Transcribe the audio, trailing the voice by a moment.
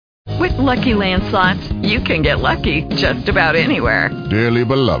With Lucky Land Slots, you can get lucky just about anywhere. Dearly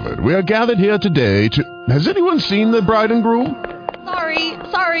beloved, we are gathered here today to... Has anyone seen the bride and groom?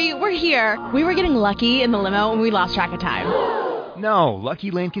 Sorry, we're here. We were getting lucky in the limo and we lost track of time. No,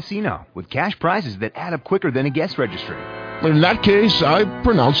 Lucky Land Casino, with cash prizes that add up quicker than a guest registry. In that case, I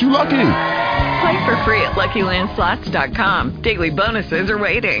pronounce you lucky. Play for free at LuckyLandSlots.com. Daily bonuses are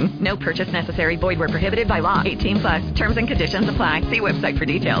waiting. No purchase necessary. Void where prohibited by law. 18+. Terms and conditions apply. See website for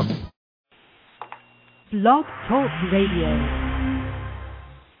details. Blog Talk Radio.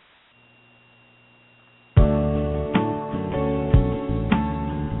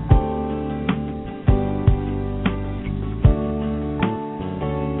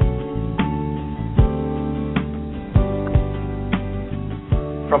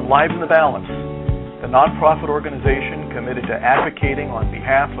 From Lives in the Balance, the nonprofit organization committed to advocating on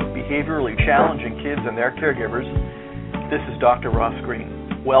behalf of behaviorally challenging kids and their caregivers, this is Dr. Ross Greene.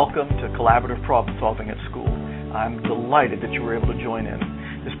 Welcome to Collaborative Problem Solving at School. I'm delighted that you were able to join in.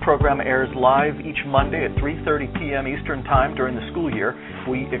 This program airs live each Monday at 3:30 p.m. Eastern Time during the school year.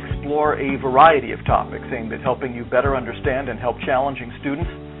 We explore a variety of topics aimed at helping you better understand and help challenging students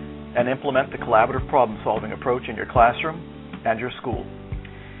and implement the collaborative problem-solving approach in your classroom and your school.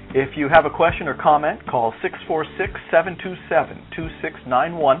 If you have a question or comment, call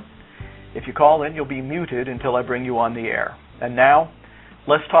 646-727-2691. If you call in, you'll be muted until I bring you on the air. And now,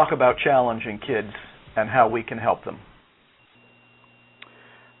 let's talk about challenging kids and how we can help them.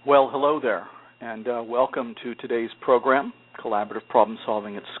 Well, hello there, and welcome to today's program, Collaborative Problem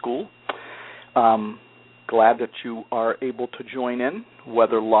Solving at School. Glad that you are able to join in,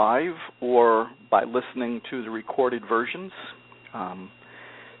 whether live or by listening to the recorded versions.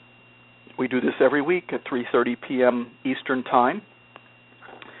 We do this every week at 3:30 p.m. Eastern Time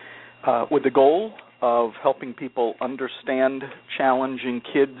with the goal of helping people understand challenging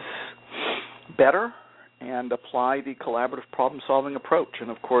kids better and apply the collaborative problem-solving approach. And,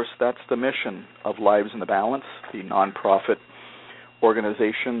 of course, that's the mission of Lives in the Balance, the nonprofit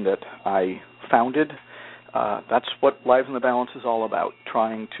organization that I founded. That's what Lives in the Balance is all about,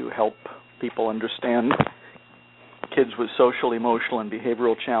 trying to help people understand kids with social, emotional, and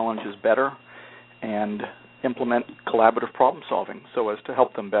behavioral challenges better and implement collaborative problem solving so as to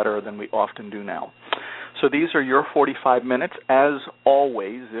help them better than we often do now. So these are your 45 minutes. As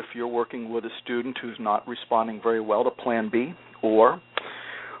always, if you're working with a student who's not responding very well to Plan B or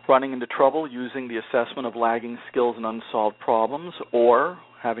running into trouble using the assessment of lagging skills and unsolved problems or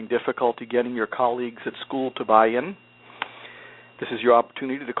having difficulty getting your colleagues at school to buy in, this is your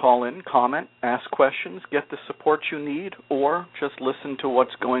opportunity to call in, comment, ask questions, get the support you need, or just listen to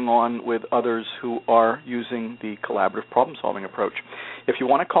what's going on with others who are using the collaborative problem-solving approach. If you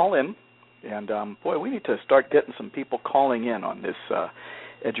want to call in, and we need to start getting some people calling in on this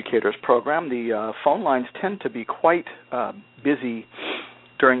educators program. The phone lines tend to be quite busy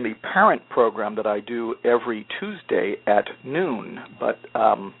during the parent program that I do every Tuesday at noon, but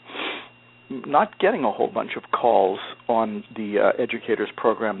not getting a whole bunch of calls on the educators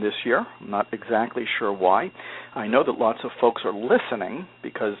program this year. I'm not exactly sure why. I know that lots of folks are listening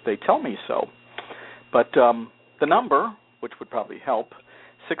because they tell me so. But the number, which would probably help,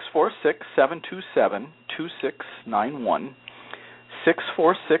 646-727-2691,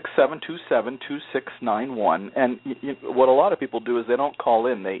 646-727-2691. And what a lot of people do is they don't call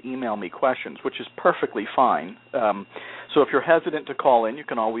in. They email me questions, which is perfectly fine. So if you're hesitant to call in, you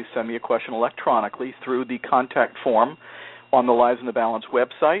can always send me a question electronically through the contact form on the Lives in the Balance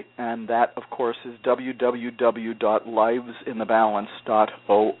website, and that, of course, is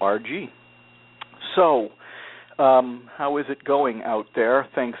www.livesinthebalance.org. So how is it going out there?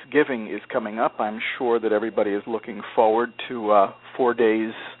 Thanksgiving is coming up. I'm sure that everybody is looking forward to 4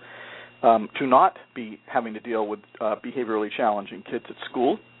 days to not be having to deal with behaviorally challenging kids at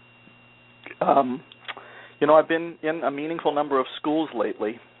school. I've been in a meaningful number of schools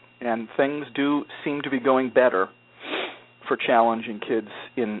lately, and things do seem to be going better for challenging kids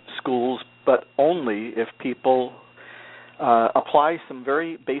in schools, but only if people apply some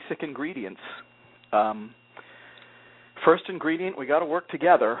very basic ingredients. First ingredient, we got to work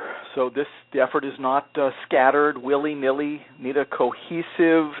together. So the effort is not scattered, willy-nilly. Need a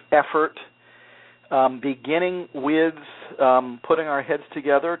cohesive effort, beginning with putting our heads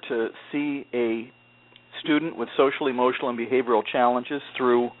together to see a student with social, emotional, and behavioral challenges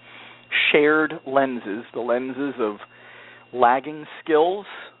through shared lenses, the lenses of lagging skills,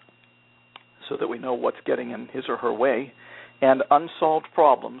 so that we know what's getting in his or her way, and unsolved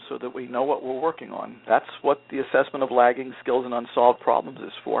problems so that we know what we're working on. That's what the assessment of lagging skills and unsolved problems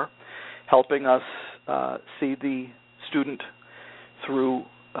is for, helping us see the student through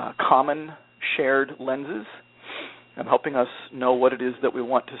common shared lenses and helping us know what it is that we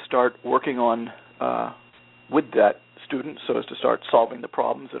want to start working on with that student so as to start solving the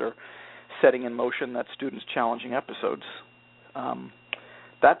problems that are setting in motion that student's challenging episodes.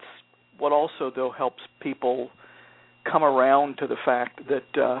 That's what also, though, helps people come around to the fact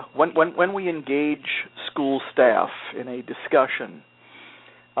that when we engage school staff in a discussion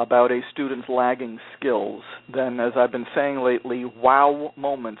about a student's lagging skills, then, as I've been saying lately, wow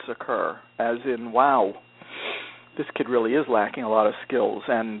moments occur, as in, wow, this kid really is lacking a lot of skills,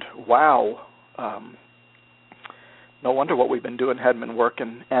 and wow, no wonder what we've been doing hadn't been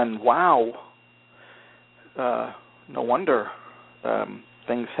working, and wow, no wonder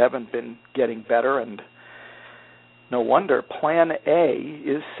things haven't been getting better, and no wonder Plan A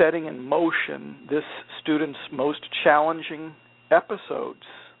is setting in motion this student's most challenging episodes.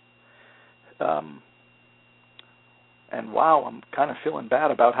 And wow, I'm kind of feeling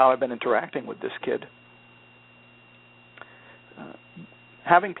bad about how I've been interacting with this kid.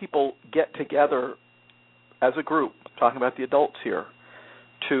 Having people get together as a group, talking about the adults here,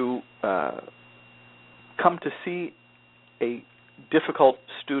 to come to see a difficult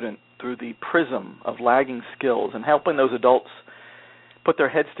student through the prism of lagging skills and helping those adults put their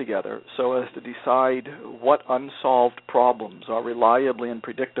heads together so as to decide what unsolved problems are reliably and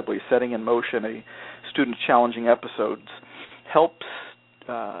predictably setting in motion a student's challenging episodes helps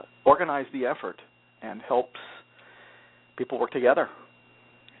organize the effort and helps people work together.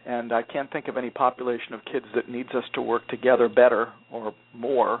 And I can't think of any population of kids that needs us to work together better or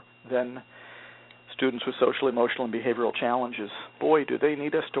more than students with social, emotional, and behavioral challenges. Boy, do they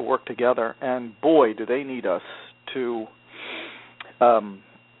need us to work together, and boy, do they need us to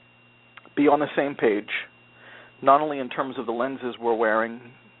be on the same page, not only in terms of the lenses we're wearing,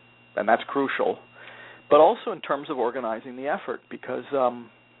 and that's crucial, but also in terms of organizing the effort, because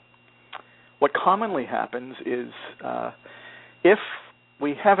what commonly happens is if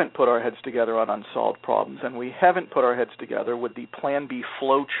we haven't put our heads together on unsolved problems, and we haven't put our heads together with the Plan B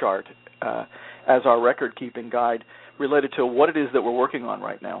flow chart as our record-keeping guide related to what it is that we're working on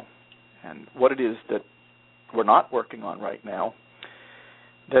right now and what it is that we're not working on right now,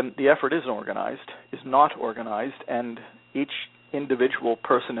 then the effort is not organized, and each individual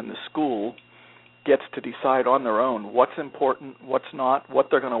person in the school gets to decide on their own what's important, what's not, what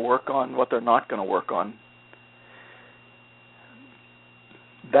they're going to work on, what they're not going to work on.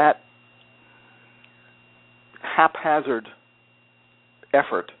 That haphazard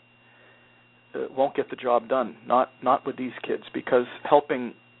effort won't get the job done, not with these kids, because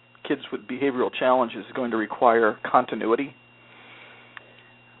helping kids with behavioral challenges is going to require continuity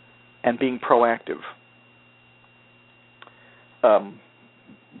and being proactive.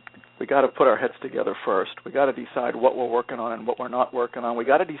 We got to put our heads together first. We got to decide what we're working on and what we're not working on. We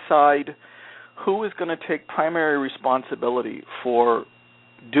got to decide who is going to take primary responsibility for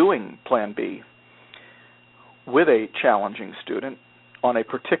doing Plan B with a challenging student on a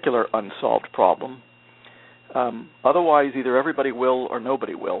particular unsolved problem. Otherwise, either everybody will or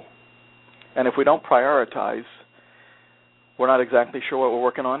nobody will. And if we don't prioritize, we're not exactly sure what we're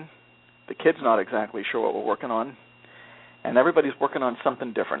working on. The kid's not exactly sure what we're working on. And everybody's working on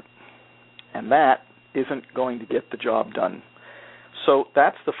something different. And that isn't going to get the job done. So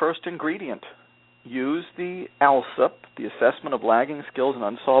that's the first ingredient. Use the ALSUP, the Assessment of Lagging Skills and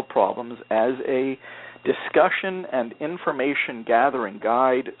Unsolved Problems, as a discussion and information gathering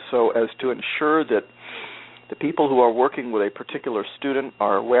guide so as to ensure that the people who are working with a particular student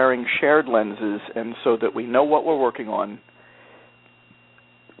are wearing shared lenses, and so that we know what we're working on,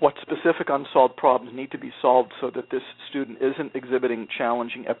 what specific unsolved problems need to be solved so that this student isn't exhibiting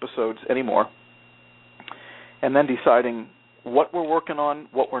challenging episodes anymore, and then deciding what we're working on,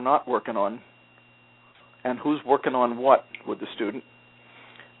 what we're not working on, and who's working on what with the student.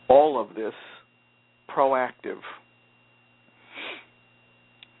 All of this proactive.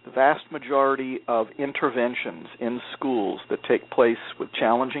 The vast majority of interventions in schools that take place with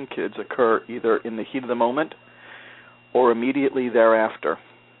challenging kids occur either in the heat of the moment or immediately thereafter.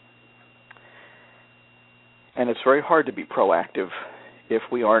 And it's very hard to be proactive if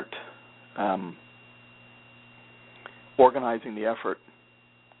we aren't organizing the effort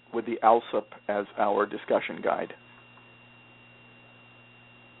with the ALSUP as our discussion guide.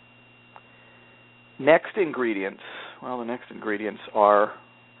 Next ingredients, well, the next ingredients are,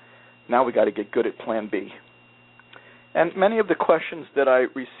 now we got to get good at Plan B. And many of the questions that I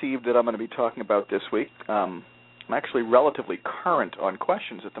received that I'm going to be talking about this week, I'm actually relatively current on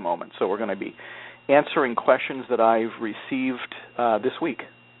questions at the moment, so we're going to be answering questions that I've received this week.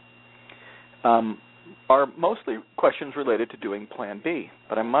 are mostly questions related to doing Plan B.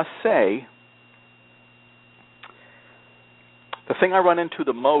 But I must say, the thing I run into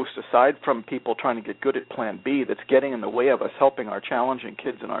the most, aside from people trying to get good at Plan B, that's getting in the way of us helping our challenging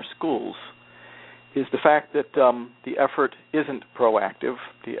kids in our schools, is the fact that the effort isn't proactive,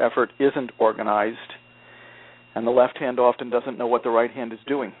 the effort isn't organized, and the left hand often doesn't know what the right hand is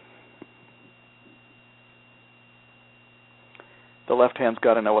doing. The left hand's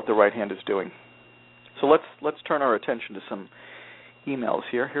got to know what the right hand is doing. So let's turn our attention to some emails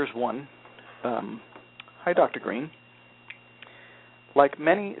here. Here's one. Hi, Dr. Greene. Like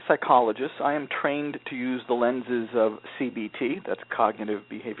many psychologists, I am trained to use the lenses of CBT, that's cognitive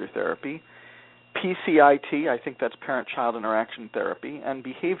behavior therapy, PCIT, I think that's parent-child interaction therapy, and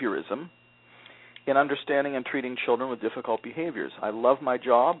behaviorism in understanding and treating children with difficult behaviors. I love my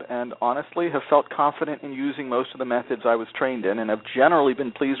job and honestly have felt confident in using most of the methods I was trained in and have generally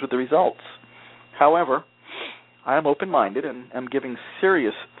been pleased with the results. However, I am open-minded and am giving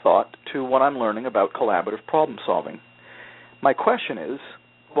serious thought to what I'm learning about collaborative problem solving. My question is,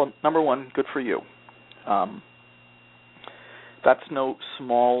 well, number one, good for you. That's no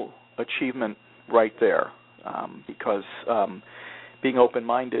small achievement right there, because being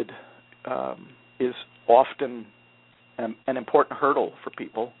open-minded is often an important hurdle for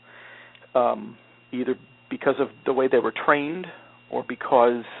people, either because of the way they were trained or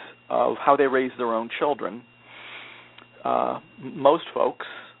because of how they raise their own children. Most folks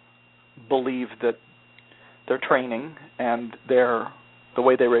believe that their training and the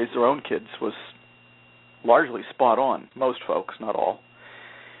way they raised their own kids was largely spot on. Most folks, not all.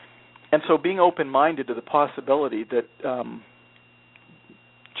 And so being open-minded to the possibility that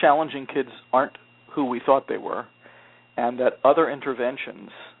challenging kids aren't who we thought they were, and that other interventions,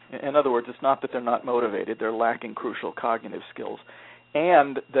 in other words, it's not that they're not motivated, they're lacking crucial cognitive skills,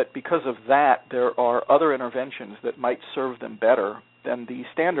 and that because of that there are other interventions that might serve them better than the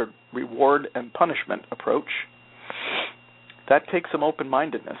standard reward and punishment approach, that takes some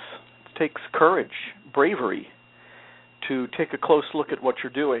open-mindedness. It takes courage, bravery, to take a close look at what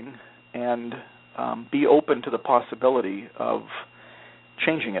you're doing and be open to the possibility of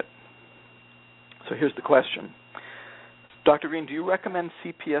changing it. So here's the question. Dr. Greene, do you recommend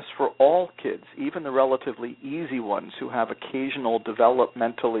CPS for all kids, even the relatively easy ones who have occasional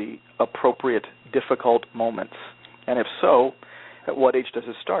developmentally appropriate difficult moments? And if so, at what age does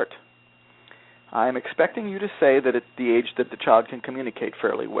it start? I'm expecting you to say that it's the age that the child can communicate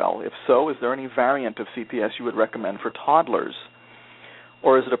fairly well. If so, is there any variant of CPS you would recommend for toddlers?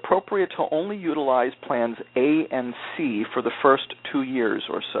 Or is it appropriate to only utilize plans A and C for the first 2 years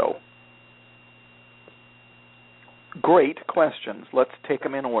or so? Great questions. Let's take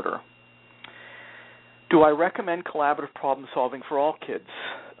them in order. Do I recommend collaborative problem solving for all kids?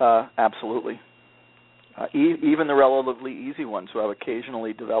 Absolutely. Even the relatively easy ones who have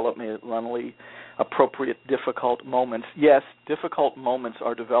occasionally developmentally appropriate difficult moments. Yes, difficult moments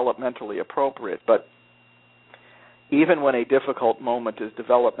are developmentally appropriate, but even when a difficult moment is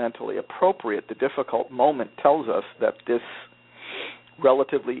developmentally appropriate, the difficult moment tells us that this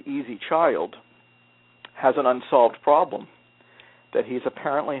relatively easy child has an unsolved problem that he's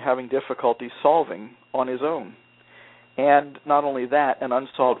apparently having difficulty solving on his own. And not only that, an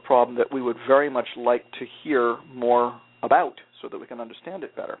unsolved problem that we would very much like to hear more about so that we can understand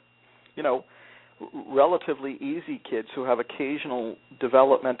it better. You know, relatively easy kids who have occasional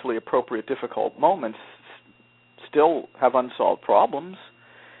developmentally appropriate difficult moments still have unsolved problems,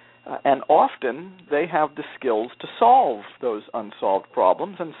 and often they have the skills to solve those unsolved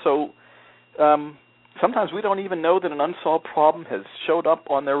problems, and so sometimes we don't even know that an unsolved problem has showed up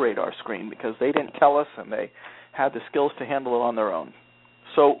on their radar screen because they didn't tell us and they had the skills to handle it on their own.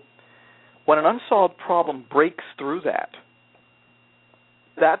 So when an unsolved problem breaks through that,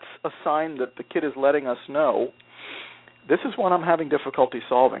 that's a sign that the kid is letting us know, this is one I'm having difficulty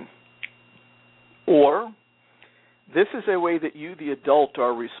solving. Or this is a way that you, the adult,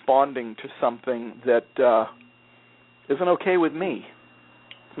 are responding to something that isn't okay with me.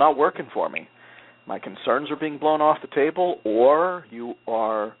 It's not working for me. My concerns are being blown off the table, or you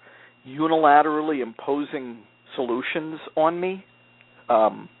are unilaterally imposing solutions on me.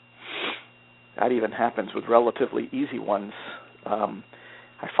 That even happens with relatively easy ones.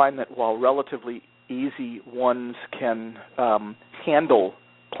 I find that while relatively easy ones can handle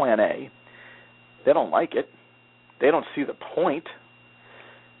Plan A, they don't like it. They don't see the point.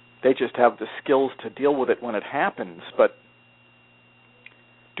 They just have the skills to deal with it when it happens. But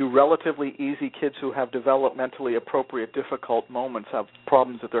do relatively easy kids who have developmentally appropriate difficult moments have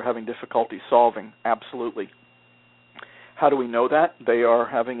problems that they're having difficulty solving? Absolutely. How do we know that? They are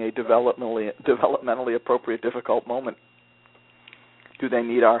having a developmentally appropriate difficult moment. Do they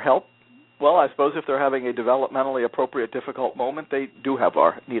need our help? Well, I suppose if they're having a developmentally appropriate difficult moment, they do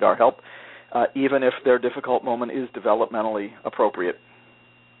need our help, even if their difficult moment is developmentally appropriate.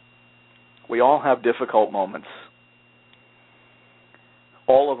 We all have difficult moments.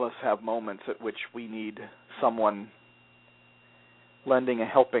 All of us have moments at which we need someone lending a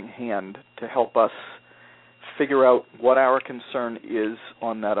helping hand to help us figure out what our concern is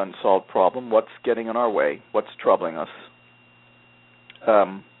on that unsolved problem, what's getting in our way, what's troubling us.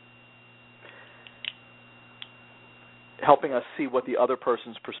 Helping us see what the other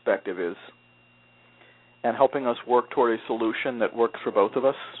person's perspective is, and helping us work toward a solution that works for both of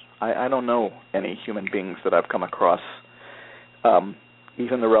us. I don't know any human beings that I've come across,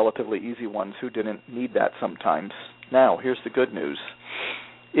 even the relatively easy ones, who didn't need that sometimes. Now, here's the good news.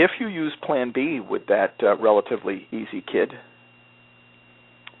 If you use Plan B with that relatively easy kid,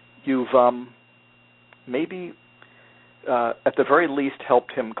 you've maybe at the very least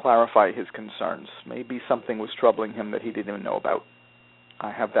helped him clarify his concerns. Maybe something was troubling him that he didn't even know about.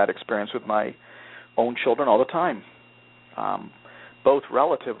 I have that experience with my own children all the time. Both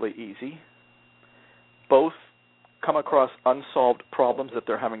relatively easy, both come across unsolved problems that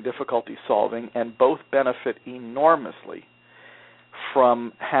they're having difficulty solving, and both benefit enormously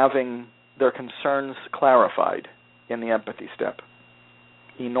from having their concerns clarified in the empathy step.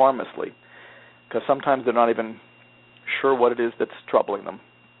 Enormously. Because sometimes they're not even sure what it is that's troubling them.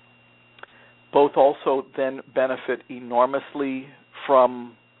 Both also then benefit enormously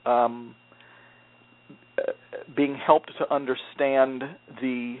from being helped to understand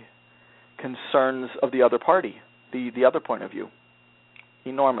the concerns of the other party, the other point of view,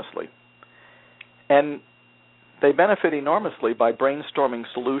 enormously. And they benefit enormously by brainstorming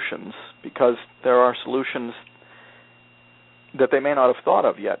solutions, because there are solutions that they may not have thought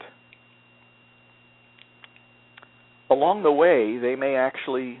of yet. Along the way, they may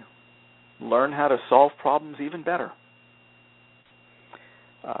actually learn how to solve problems even better.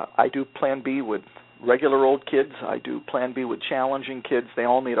 I do Plan B with regular old kids. I do Plan B with challenging kids. They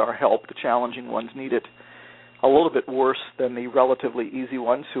all need our help. The challenging ones need it a little bit worse than the relatively easy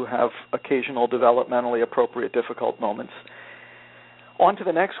ones who have occasional developmentally appropriate difficult moments. On to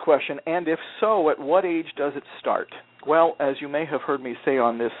the next question, and if so, at what age does it start? Well, as you may have heard me say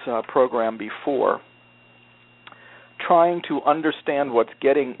on this program before, trying to understand what's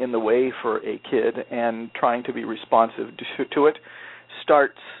getting in the way for a kid and trying to be responsive to it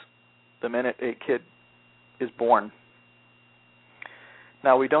starts the minute a kid is born.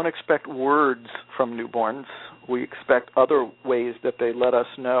 Now, we don't expect words from newborns. We expect other ways that they let us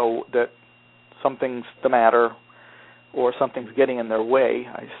know that something's the matter or something's getting in their way.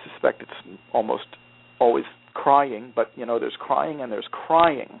 I suspect it's almost always crying, but, there's crying and there's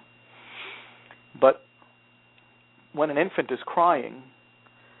crying. But when an infant is crying,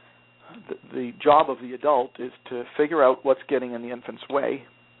 the job of the adult is to figure out what's getting in the infant's way,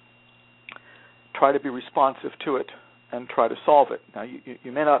 try to be responsive to it, and try to solve it. Now,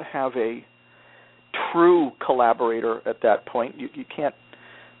 you may not have a true collaborator at that point. You can't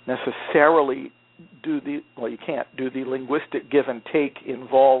necessarily do you can't do the linguistic give and take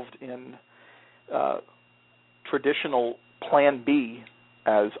involved in traditional Plan B,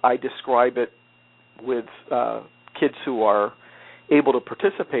 as I describe it with kids who are able to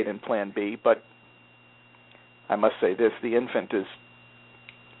participate in Plan B, but I must say this, the infant is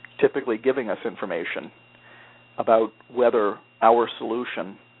typically giving us information about whether our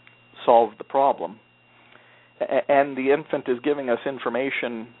solution solved the problem. And the infant is giving us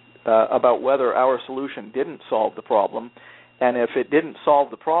information about whether our solution didn't solve the problem. And if it didn't solve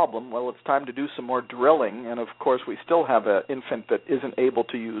the problem, well, it's time to do some more drilling. And, of course, we still have an infant that isn't able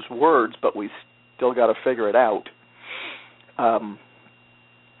to use words, but we still got to figure it out.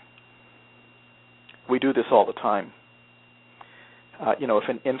 We do this all the time. If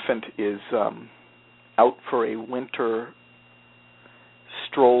an infant is out for a winter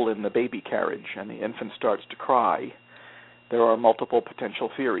stroll in the baby carriage and the infant starts to cry, there are multiple potential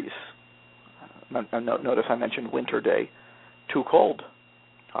theories. Notice I mentioned winter day. Too cold.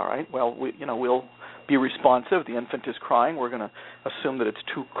 All right, well, we'll be responsive. The infant is crying. We're going to assume that it's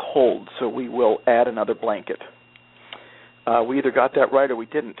too cold, so we will add another blanket. We either got that right or we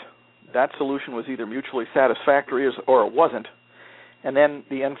didn't. That solution was either mutually satisfactory or it wasn't, and then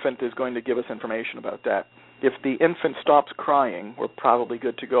the infant is going to give us information about that. If the infant stops crying, we're probably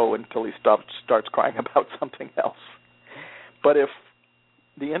good to go until he starts crying about something else. But if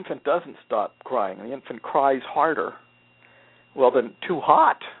the infant doesn't stop crying, the infant cries harder, well, then too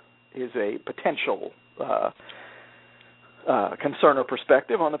hot is a potential concern or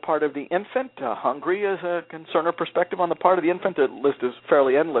perspective on the part of the infant. Hungry is a concern or perspective on the part of the infant. The list is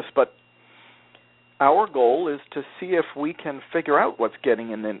fairly endless, but our goal is to see if we can figure out what's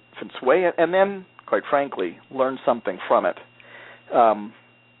getting in the infant's way and then, quite frankly, learn something from it.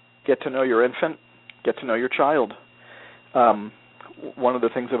 Get to know your infant, get to know your child. One of the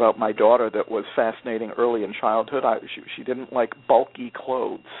things about my daughter that was fascinating early in childhood, she didn't like bulky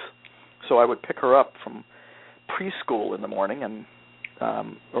clothes. So I would pick her up from preschool in the morning and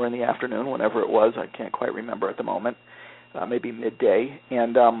or in the afternoon, whenever it was. I can't quite remember at the moment, maybe midday,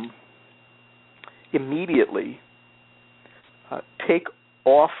 and immediately take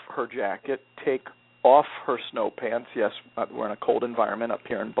off her jacket, take off her snow pants. Yes, we're in a cold environment up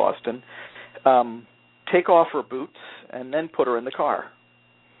here in Boston. Take off her boots and then put her in the car,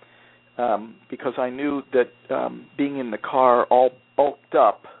 because I knew that being in the car all bulked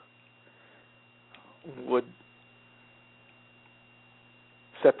up would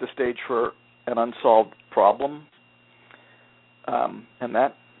set the stage for an unsolved problem, and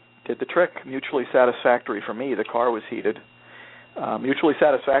that did the trick. Mutually satisfactory for me. The car was heated. Mutually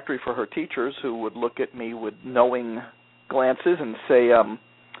satisfactory for her teachers, who would look at me with knowing glances and say,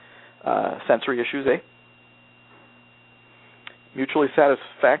 sensory issues, eh? Mutually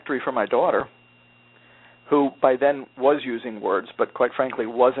satisfactory for my daughter, who by then was using words, but quite frankly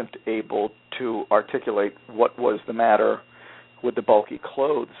wasn't able to articulate what was the matter with the bulky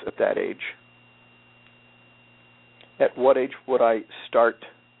clothes at that age. At what age would I start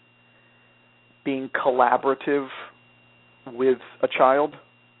being collaborative with a child?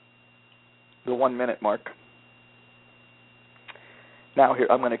 The 1 minute mark. Now here,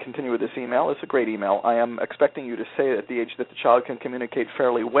 I'm going to continue with this email. It's a great email. I am expecting you to say at the age that the child can communicate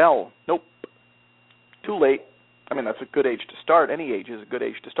fairly well. Nope. Too late. I mean, that's a good age to start. Any age is a good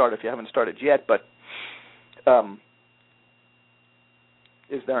age to start if you haven't started yet, but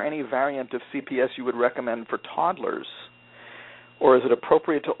is there any variant of CPS you would recommend for toddlers? Or is it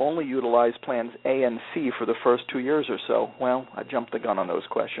appropriate to only utilize plans A and C for the first 2 years or so? Well, I jumped the gun on those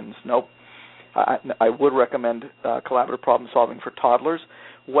questions. Nope. I would recommend collaborative problem solving for toddlers.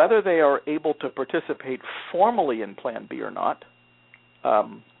 Whether they are able to participate formally in Plan B or not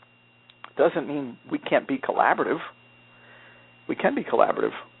doesn't mean we can't be collaborative. We can be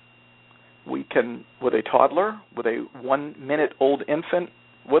collaborative. We can, with a toddler, with a 1 minute old infant,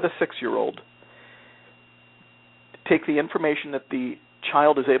 with a 6-year-old, take the information that the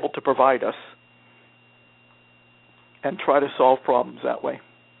child is able to provide us and try to solve problems that way.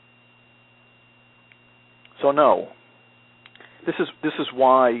 So no, this is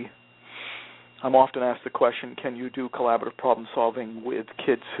why I'm often asked the question, can you do collaborative problem solving with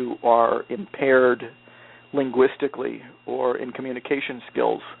kids who are impaired linguistically or in communication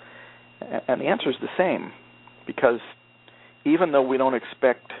skills? And the answer is the same, because even though we don't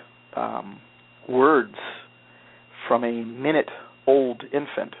expect words from a minute-old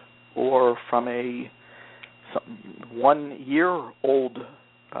infant or from a 1-year-old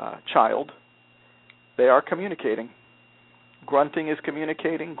child, they are communicating. Grunting is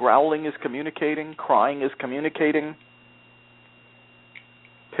communicating, growling is communicating, crying is communicating,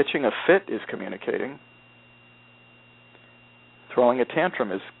 pitching a fit is communicating, throwing a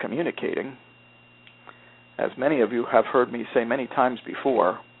tantrum is communicating. As many of you have heard me say many times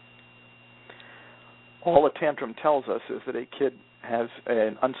before, all a tantrum tells us is that a kid has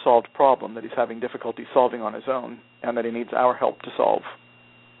an unsolved problem that he's having difficulty solving on his own and that he needs our help to solve.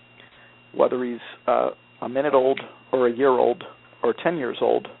 Whether he's a minute old or a year old or 10 years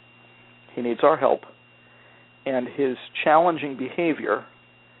old, he needs our help. And his challenging behavior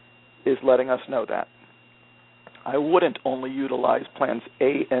is letting us know that. I wouldn't only utilize plans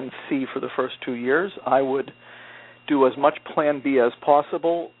A and C for the first 2 years. I would do as much plan B as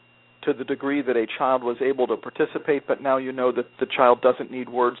possible to the degree that a child was able to participate, but now you know that the child doesn't need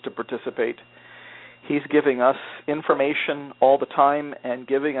words to participate. He's giving us information all the time and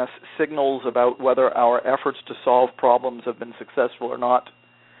giving us signals about whether our efforts to solve problems have been successful or not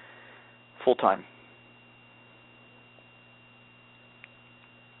full time.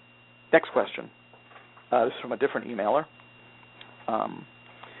 Next question. This is from a different emailer.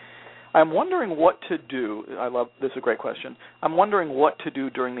 I'm wondering what to do. This is a great question. I'm wondering what to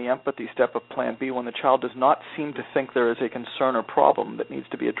do during the empathy step of Plan B when the child does not seem to think there is a concern or problem that needs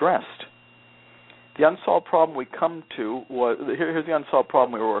to be addressed. The unsolved problem we come to was, here's the unsolved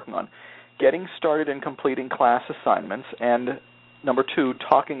problem we were working on: getting started and completing class assignments, and number 2,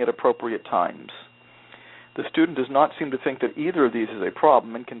 talking at appropriate times. The student does not seem to think that either of these is a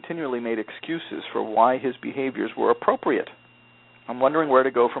problem and continually made excuses for why his behaviors were appropriate. I'm wondering where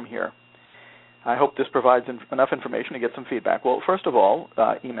to go from here. I hope this provides enough information to get some feedback. Well, first of all,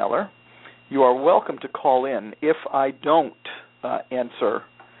 emailer, you are welcome to call in if I don't answer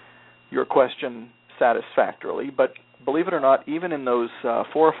your question satisfactorily. But believe it or not, even in those 4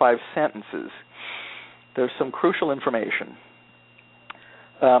 or 5 sentences, there's some crucial information.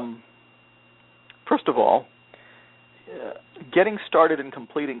 First of all, getting started in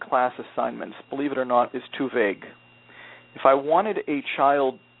completing class assignments, believe it or not, is too vague. If I wanted a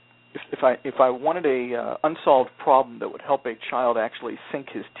child, if I wanted a unsolved problem that would help a child actually sink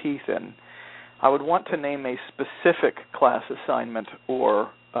his teeth in, I would want to name a specific class assignment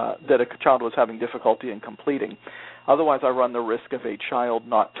or that a child was having difficulty in completing. Otherwise, I run the risk of a child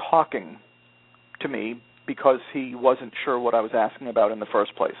not talking to me because he wasn't sure what I was asking about in the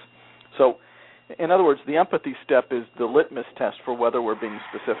first place. So, in other words, the empathy step is the litmus test for whether we're being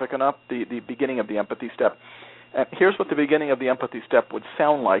specific enough, the beginning of the empathy step. And here's what the beginning of the empathy step would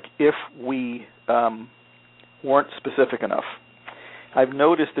sound like if we weren't specific enough. I've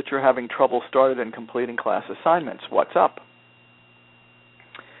noticed that you're having trouble started in completing class assignments. What's up?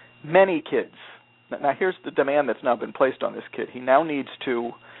 Many kids. Now, here's the demand that's now been placed on this kid. He now needs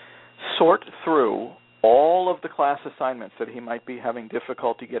to sort through all of the class assignments that he might be having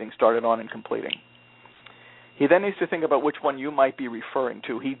difficulty getting started on and completing. He then needs to think about which one you might be referring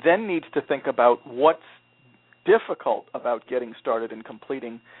to. He then needs to think about what's difficult about getting started and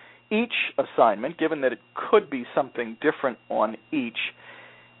completing each assignment, given that it could be something different on each.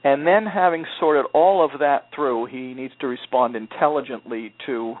 And then having sorted all of that through, he needs to respond intelligently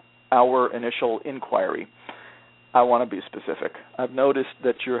to our initial inquiry. I want to be specific. I've noticed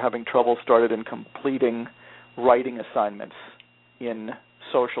that you're having trouble started in completing writing assignments in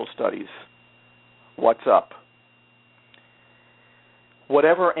social studies. What's up?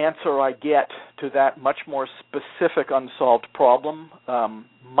 Whatever answer I get to that much more specific unsolved problem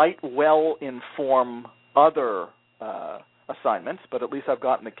might well inform other assignments, but at least I've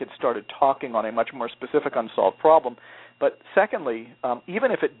gotten the kids started talking on a much more specific unsolved problem. But secondly,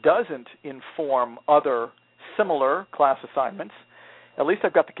 even if it doesn't inform other similar class assignments, at least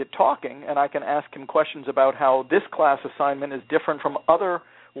I've got the kid talking, and I can ask him questions about how this class assignment is different from other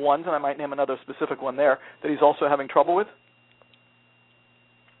ones, and I might name another specific one there that he's also having trouble with.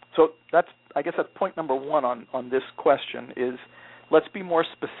 So I guess that's point number 1 on this question is let's be more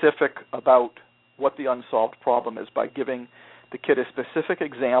specific about what the unsolved problem is by giving the kid a specific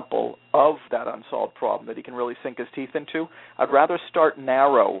example of that unsolved problem that he can really sink his teeth into. I'd rather start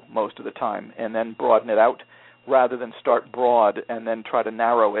narrow most of the time and then broaden it out rather than start broad and then try to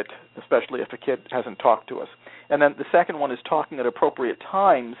narrow it, especially if a kid hasn't talked to us. And then the second one is talking at appropriate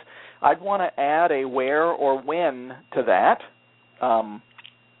times. I'd want to add a where or when to that.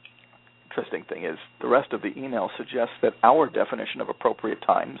 Interesting thing is the rest of the email suggests that our definition of appropriate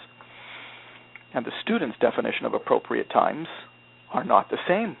times and the student's definition of appropriate times are not the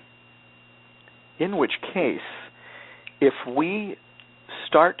same. In which case, if we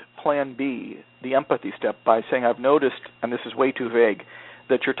start Plan B, the empathy step, by saying, I've noticed, and this is way too vague,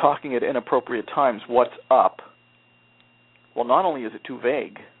 that you're talking at inappropriate times, what's up? Well, not only is it too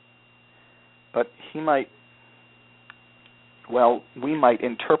vague, but we might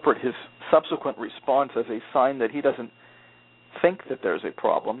interpret his subsequent response as a sign that he doesn't think that there's a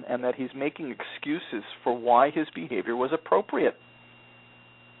problem and that he's making excuses for why his behavior was appropriate.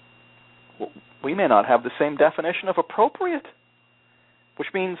 Well, we may not have the same definition of appropriate, which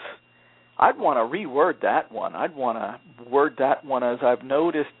means I'd want to reword that one. I'd want to word that one as I've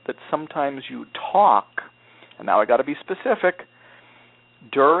noticed that sometimes you talk, and now I got to be specific,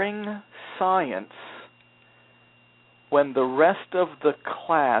 during science when the rest of the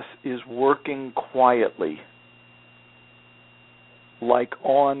class is working quietly, like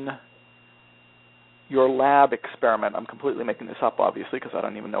on your lab experiment. I'm completely making this up, obviously, because I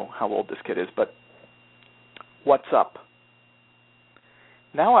don't even know how old this kid is, but what's up?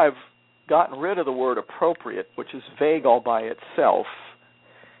 Now I've gotten rid of the word appropriate, which is vague all by itself,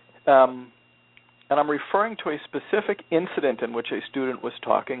 and I'm referring to a specific incident in which a student was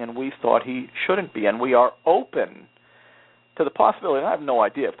talking and we thought he shouldn't be, and we are open to the possibility, and I have no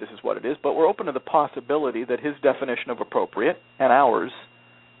idea if this is what it is, but we're open to the possibility that his definition of appropriate and ours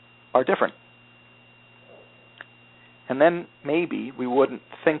are different. And then maybe we wouldn't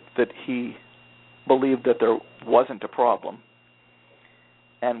think that he believed that there wasn't a problem,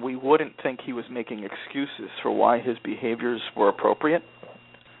 and we wouldn't think he was making excuses for why his behaviors were appropriate.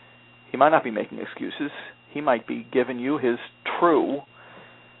 He might not be making excuses. He might be giving you his true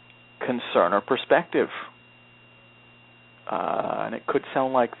concern or perspective. And it could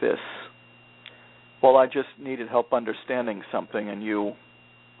sound like this. Well, I just needed help understanding something, and you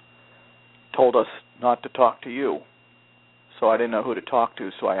told us not to talk to you. So I didn't know who to talk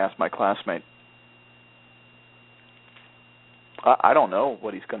to, so I asked my classmate. I don't know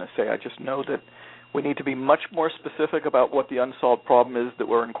what he's going to say. I just know that we need to be much more specific about what the unsolved problem is that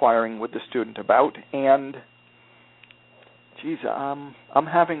we're inquiring with the student about. And, I'm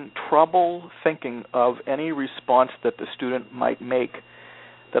having trouble thinking of any response that the student might make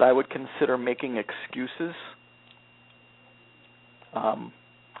that I would consider making excuses.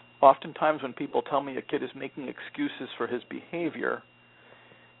 Oftentimes when people tell me a kid is making excuses for his behavior,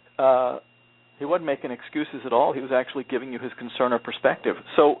 he wasn't making excuses at all. He was actually giving you his concern or perspective.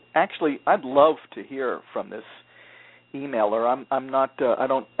 So actually, I'd love to hear from this emailer. I'm not. I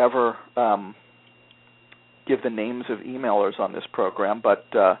don't ever give the names of emailers on this program, but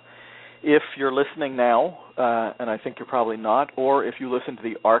if you're listening now, and I think you're probably not, or if you listen to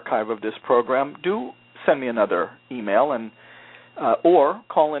the archive of this program, do send me another email and or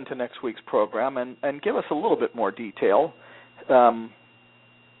call into next week's program and give us a little bit more detail.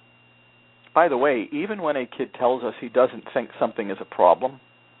 By the way, even when a kid tells us he doesn't think something is a problem,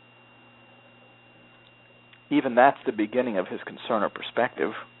 even that's the beginning of his concern or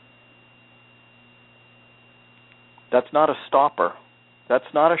perspective. That's not a stopper. That's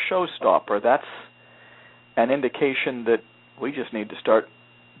not a showstopper. That's an indication that we just need to start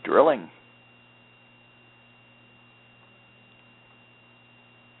drilling.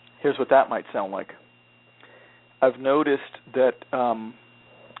 Here's what that might sound like. I've noticed that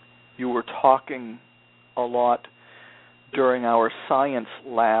you were talking a lot during our science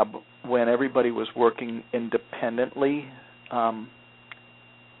lab when everybody was working independently.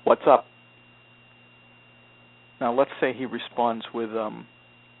 What's up? Now, let's say he responds with, I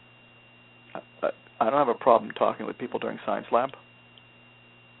don't have a problem talking with people during science lab.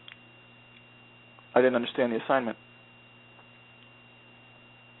 I didn't understand the assignment.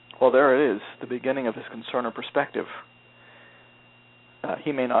 Well, there it is, the beginning of his concern or perspective.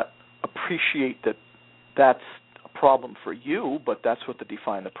 He may not appreciate that that's a problem for you, but that's what the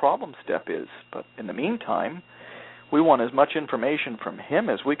define the problem step is. But in the meantime, we want as much information from him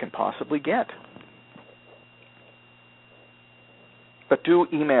as we can possibly get. But do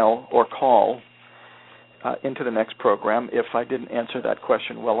email or call into the next program if I didn't answer that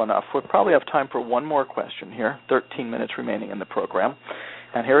question well enough. We'll probably have time for one more question here, 13 minutes remaining in the program.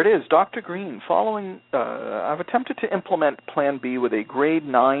 And here it is. Dr. Greene, I've attempted to implement Plan B with a grade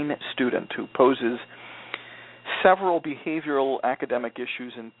 9 student who poses several behavioral academic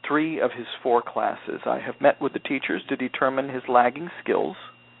issues in 3 of his 4 classes. I have met with the teachers to determine his lagging skills.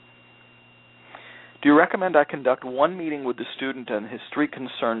 Do you recommend I conduct one meeting with the student and his 3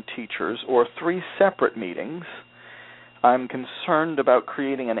 concerned teachers or 3 separate meetings? I'm concerned about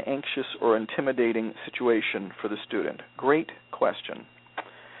creating an anxious or intimidating situation for the student. Great question.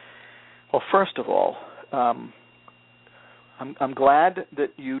 Well, first of all, I'm glad that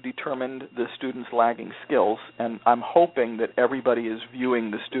you determined the student's lagging skills, and I'm hoping that everybody is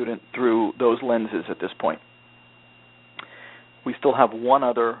viewing the student through those lenses at this point. We still have one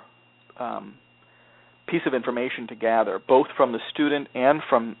other piece of information to gather, both from the student and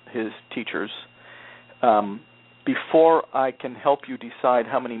from his teachers, before I can help you decide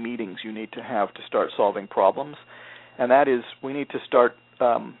how many meetings you need to have to start solving problems, and that is we need to start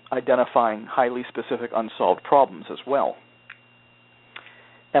identifying highly specific unsolved problems as well.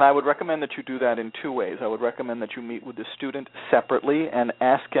 And I would recommend that you do that in 2 ways. I would recommend that you meet with the student separately and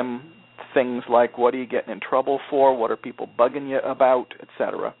ask him things like, what are you getting in trouble for, what are people bugging you about,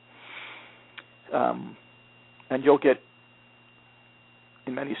 etc. And you'll get,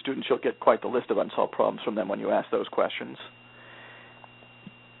 in many students, you'll get quite the list of unsolved problems from them when you ask those questions.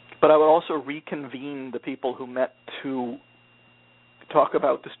 But I would also reconvene the people who met to talk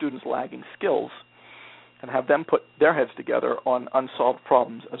about the students' lagging skills and have them put their heads together on unsolved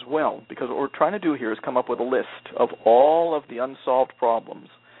problems as well, because what we're trying to do here is come up with a list of all of the unsolved problems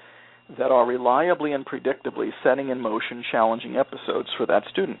that are reliably and predictably setting in motion challenging episodes for that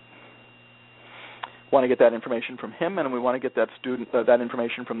student. We want to get that information from him, and we want to get that that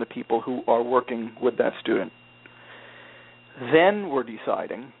information from the people who are working with that student. Then we're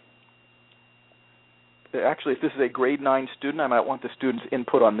deciding. Actually, if this is a grade 9 student, I might want the student's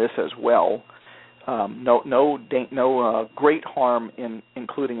input on this as well. No great harm in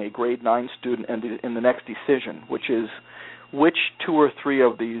including a grade 9 student in the next decision, which is which 2 or 3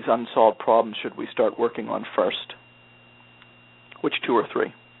 of these unsolved problems should we start working on first? Which 2 or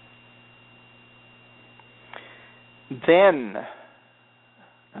 3? Then,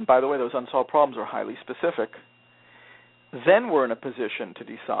 and by the way, those unsolved problems are highly specific, then we're in a position to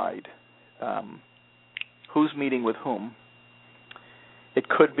decide who's meeting with whom, It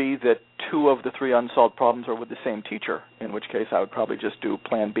could be that 2 of the 3 unsolved problems are with the same teacher, in which case I would probably just do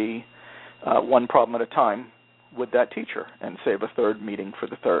Plan B, 1 problem at a time with that teacher, and save a 3rd meeting for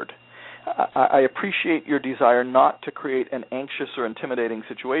the 3rd. I appreciate your desire not to create an anxious or intimidating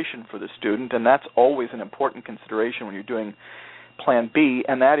situation for the student, and that's always an important consideration when you're doing Plan B,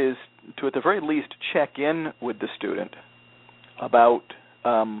 and that is to, at the very least, check in with the student about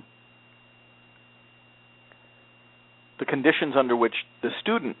the conditions under which the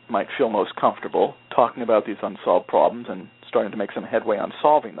student might feel most comfortable talking about these unsolved problems and starting to make some headway on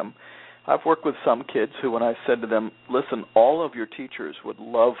solving them. I've worked with some kids who, when I said to them, listen, all of your teachers would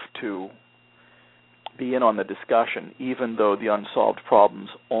love to be in on the discussion, even though the unsolved problems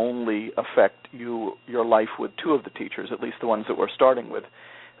only affect your life with 2 of the teachers, at least the ones that we're starting with.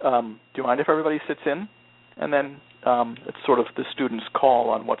 Do you mind if everybody sits in? And then it's sort of the student's call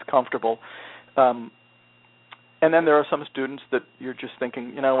on what's comfortable. And then there are some students that you're just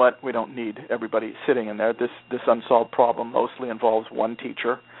thinking, you know what, we don't need everybody sitting in there. This unsolved problem mostly involves 1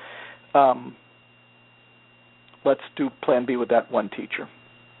 teacher. Let's do Plan B with that 1 teacher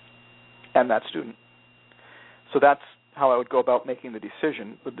and that student. So that's how I would go about making the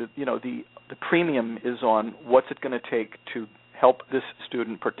decision. The premium is on what's it going to take to help this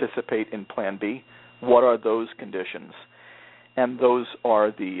student participate in Plan B. What are those conditions? And those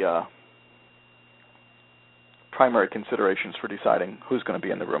are the primary considerations for deciding who's going to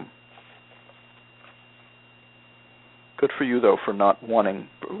be in the room. Good for you, though,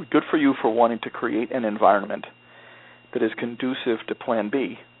 good for you for wanting to create an environment that is conducive to Plan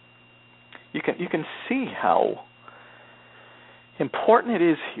B. You can see how important it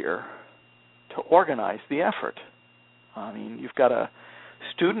is here to organize the effort. I mean, you've got a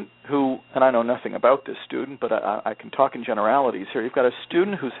student who, and I know nothing about this student, but I can talk in generalities here. You've got a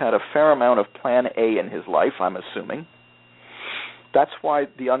student who's had a fair amount of Plan A in his life, I'm assuming. That's why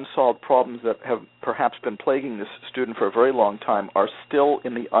the unsolved problems that have perhaps been plaguing this student for a very long time are still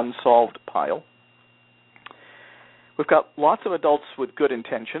in the unsolved pile. We've got lots of adults with good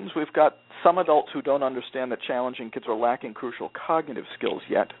intentions. We've got some adults who don't understand that challenging kids are lacking crucial cognitive skills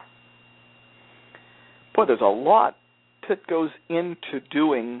yet. Boy, there's a lot that goes into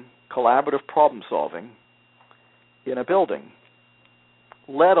doing collaborative problem solving in a building,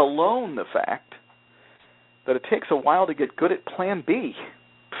 let alone the fact that it takes a while to get good at Plan B.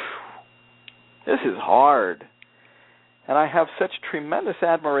 This is hard. And I have such tremendous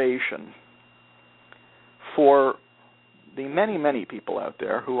admiration for the many, many people out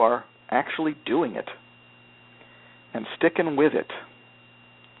there who are actually doing it and sticking with it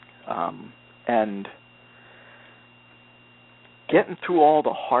and getting through all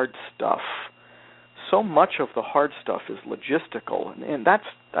the hard stuff. So much of the hard stuff is logistical, and that's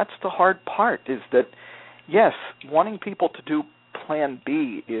the hard part, is that, yes, wanting people to do Plan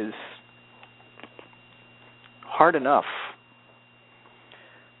B is hard enough,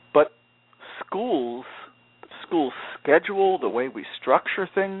 but school schedule, the way we structure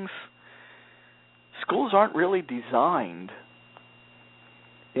things, schools aren't really designed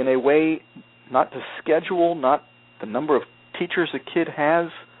in a way, not to schedule, not the number of teachers a kid has,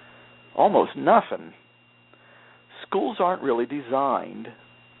 almost nothing. Schools aren't really designed,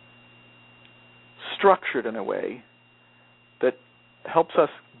 structured in a way that helps us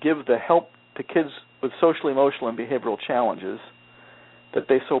give the help to kids with social, emotional, and behavioral challenges that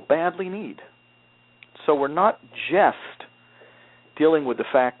they so badly need. So we're not just dealing with the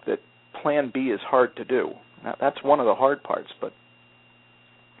fact that Plan B is hard to do. Now, that's one of the hard parts, but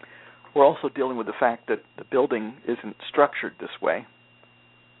we're also dealing with the fact that the building isn't structured this way.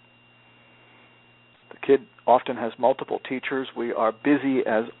 The kid often has multiple teachers. We are busy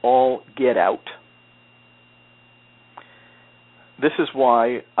as all get out. This is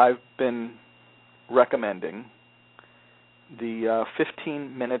why I've been recommending the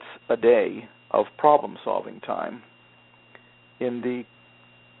 15 minutes a day of problem-solving time in the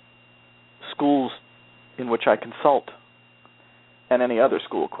schools in which I consult, and any other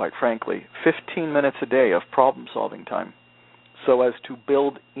school, quite frankly. 15 minutes a day of problem-solving time, so as to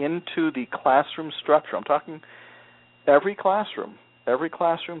build into the classroom structure. I'm talking every classroom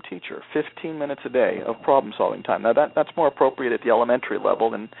teacher, 15 minutes a day of problem-solving time. Now, that's more appropriate at the elementary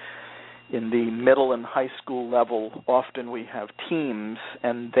level. And in the middle and high school level, often we have teams,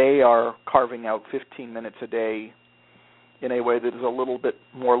 and they are carving out 15 minutes a day in a way that is a little bit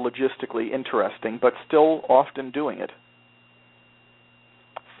more logistically interesting, but still often doing it.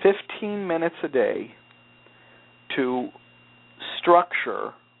 15 minutes a day to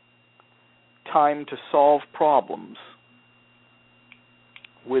structure time to solve problems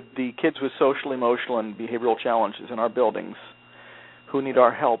with the kids with social, emotional, and behavioral challenges in our buildings who need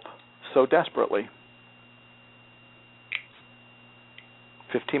our help so desperately.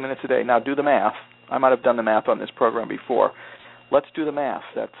 15 minutes a day. Now do the math. I might have done the math on this program before. Let's do the math.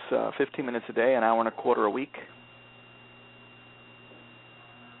 That's 15 minutes a day, an hour and a quarter a week.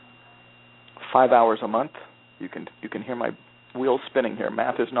 5 hours a month. You can hear my wheels spinning here.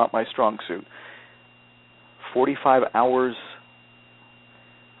 Math is not my strong suit. 45 hours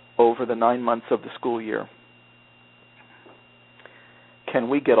over the 9 months of the school year. Can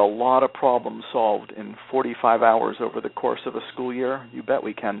we get a lot of problems solved in 45 hours over the course of a school year? You bet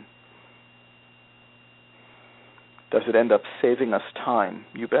we can. Does it end up saving us time?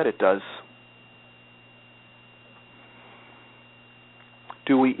 You bet it does.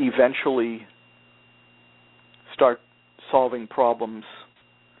 Do we eventually start solving problems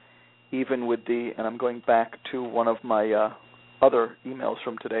even with the, and I'm going back to one of my other emails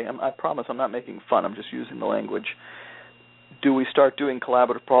from today. I promise I'm not making fun. I'm just using the language. Do we start doing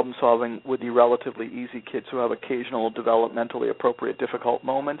collaborative problem solving with the relatively easy kids who have occasional developmentally appropriate difficult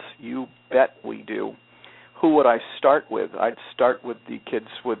moments? You bet we do. Who would I start with? I'd start with the kids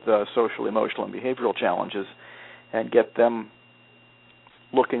with social, emotional, and behavioral challenges and get them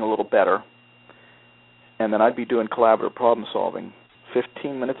looking a little better. And then I'd be doing collaborative problem solving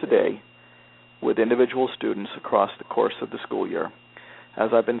 15 minutes a day with individual students across the course of the school year. As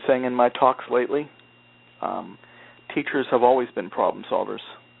I've been saying in my talks lately, teachers have always been problem solvers.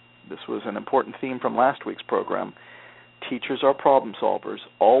 This was an important theme from last week's program. Teachers are problem solvers,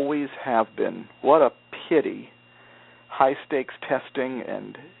 always have been. What a pity. High-stakes testing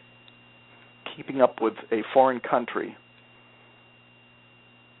and keeping up with a foreign country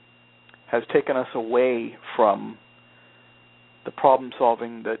has taken us away from the problem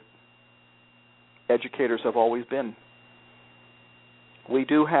solving that educators have always been. We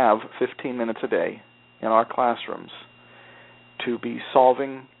do have 15 minutes a day in our classrooms to be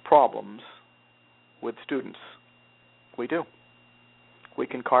solving problems with students. We do. We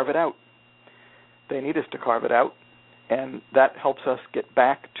can carve it out. They need us to carve it out, and that helps us get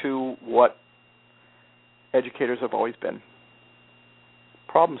back to what educators have always been.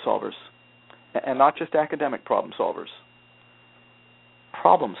 Problem solvers, and not just academic problem solvers.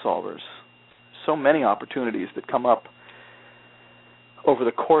 Problem solvers. So many opportunities that come up over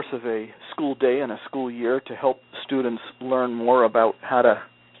the course of a school day and a school year to help students learn more about how to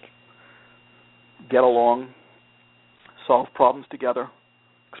get along, solve problems together,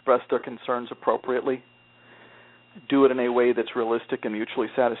 express their concerns appropriately, do it in a way that's realistic and mutually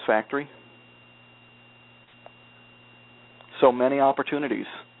satisfactory. So many opportunities,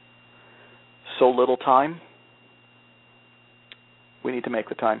 so little time. We need to make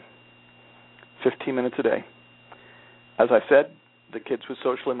the time. 15 minutes a day. As I said, the kids with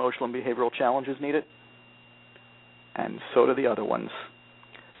social, emotional, and behavioral challenges need it, and so do the other ones.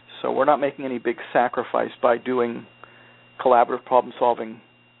 So we're not making any big sacrifice by doing collaborative problem solving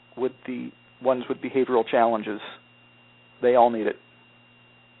with the ones with behavioral challenges. They all need it.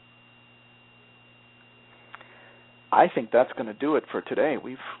 I think that's going to do it for today.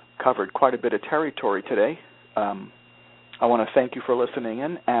 We've covered quite a bit of territory today. I want to thank you for listening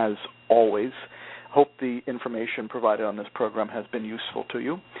in, as always. Hope the information provided on this program has been useful to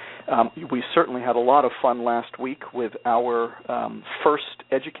you. We certainly had a lot of fun last week with our first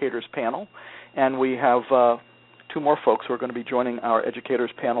educators panel, and we have two more folks who are going to be joining our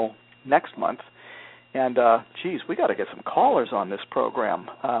educators panel next month. And, we got to get some callers on this program.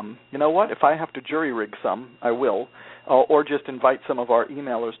 You know what? If I have to jury rig some, I will, or just invite some of our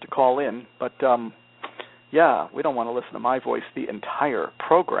emailers to call in. But, we don't want to listen to my voice the entire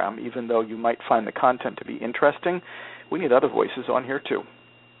program, even though you might find the content to be interesting. We need other voices on here, too.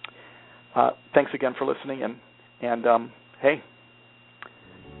 Thanks again for listening in. And,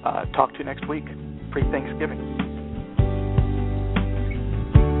 talk to you next week. Pre-Thanksgiving.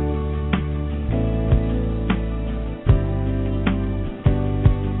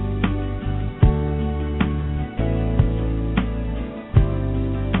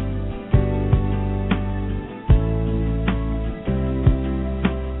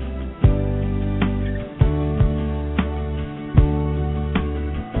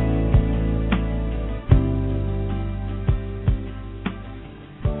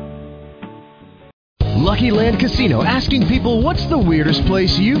 Lucky Land Casino, asking people, what's the weirdest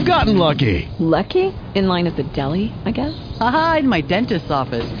place you've gotten lucky? Lucky? In line at the deli, I guess? Aha, in my dentist's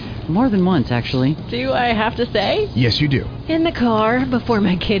office. More than once, actually. Do I have to say? Yes, you do. In the car before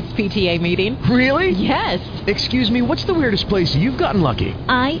my kids' PTA meeting. Really? Yes. Excuse me, what's the weirdest place you've gotten lucky?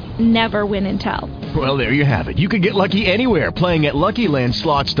 I never win and tell. Well, there you have it. You can get lucky anywhere, playing at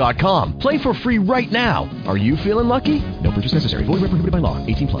LuckyLandSlots.com. Play for free right now. Are you feeling lucky? No purchase necessary. Void where prohibited by law.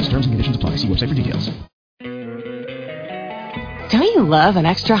 18 plus. Terms and conditions apply. See website for details. Don't you love an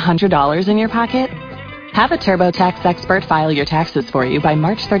extra $100 in your pocket? Have a TurboTax expert file your taxes for you by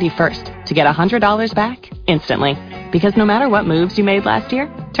March 31st to get $100 back instantly. Because no matter what moves you made last year,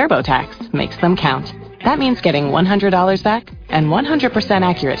 TurboTax makes them count. That means getting $100 back and 100%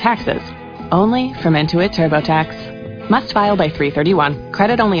 accurate taxes only from Intuit TurboTax. Must file by 3/31.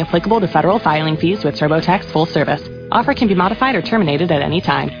 Credit only applicable to federal filing fees with TurboTax full service. Offer can be modified or terminated at any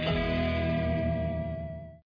time.